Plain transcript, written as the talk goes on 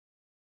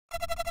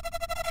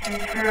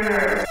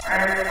Intruder,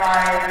 red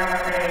spies in the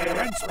base.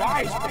 Red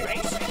spies in the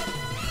base?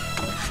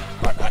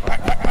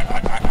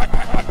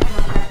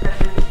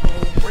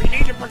 We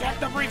need to protect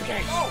the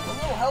briefcase. Oh, a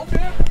little help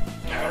here?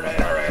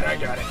 Alright, I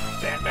got it.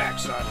 Stand back,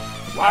 son.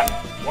 One.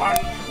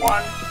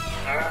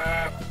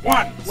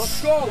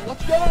 Let's go!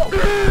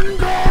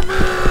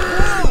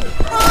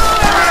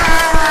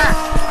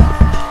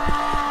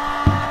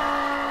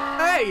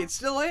 Hey, it's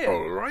still in.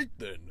 Alright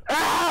then.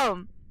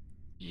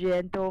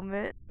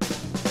 Gentlemen.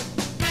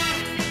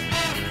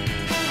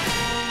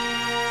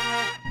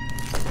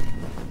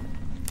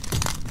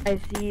 I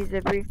see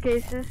the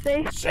briefcase is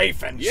safe.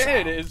 Safe and Yeah,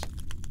 sound. it is.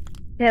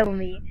 Tell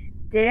me,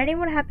 did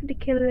anyone happen to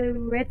kill a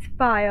red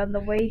spy on the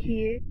way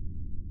here?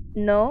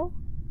 No?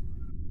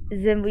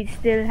 Then we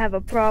still have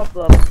a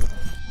problem.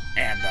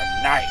 And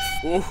a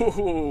knife.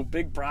 Ooh,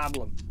 big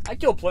problem. I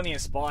kill plenty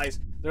of spies.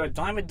 There are a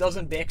dime a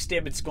dozen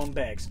backstabbing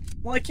scumbags.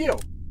 Like you.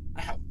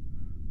 Ow.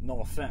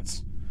 No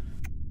offense.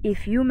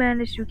 If you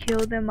manage to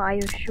kill them, I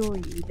assure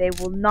you, they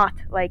will not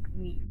like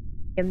me.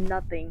 I am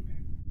nothing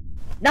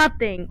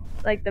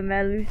like the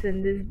man loose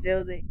in this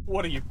building.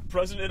 What are you,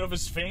 president of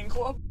his fan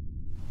club?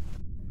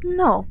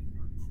 No.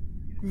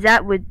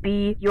 That would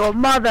be your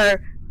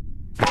mother.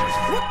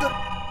 What the?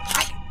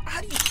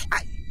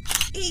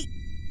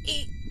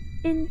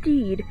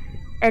 Indeed.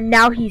 And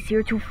now he's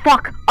here to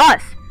fuck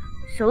us.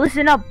 So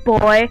listen up,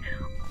 boy.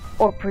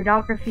 Or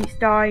pornography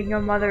starring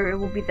your mother, it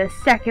will be the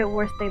second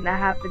worst thing that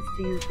happens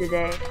to you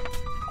today.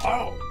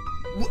 Oh.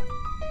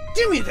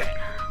 Give me that.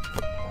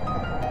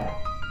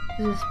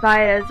 The spy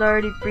has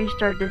already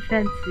breached our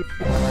defenses.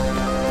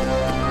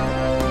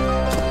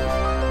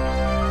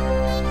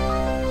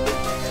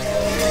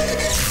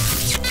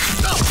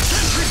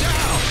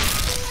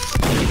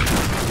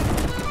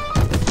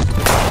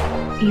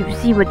 You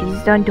see what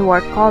he's done to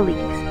our colleagues.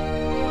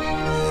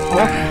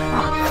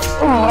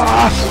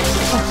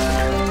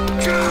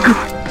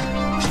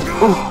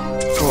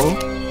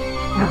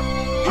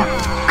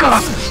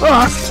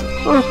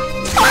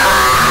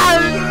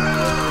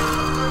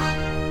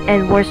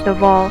 And worst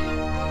of all,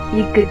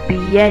 he could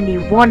be any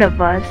one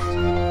of us.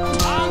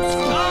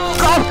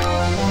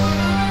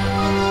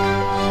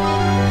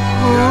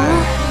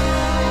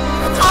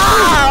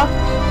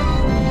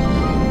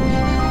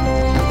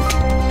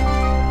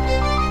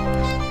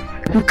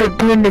 He could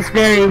be in this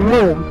very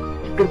room.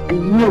 He could be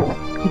you.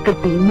 He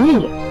could be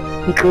me.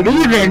 He could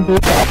even be...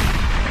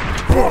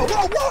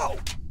 Whoa!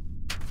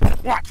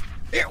 What?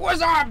 It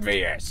was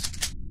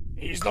obvious!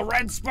 He's the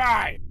red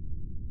spy!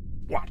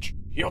 Watch,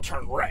 he'll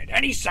turn red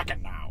any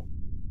second now.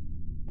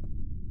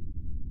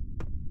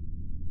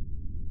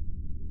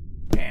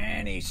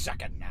 Any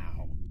second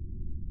now.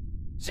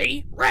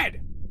 See?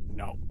 Red!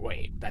 No,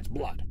 wait, that's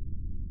blood.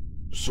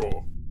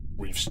 So,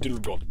 we've still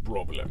got a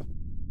problem.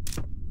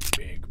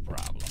 Big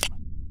problem.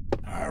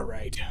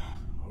 Alright,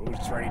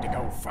 who's ready to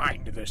go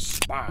find this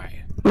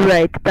spy?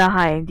 Right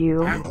behind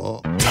you.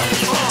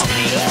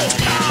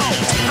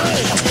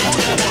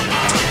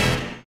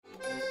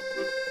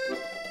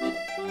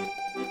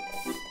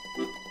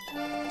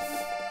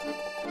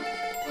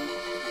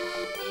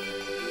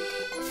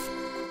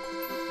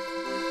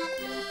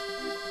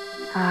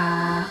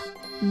 Ah,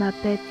 ma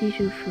petite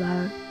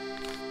chou-fleur.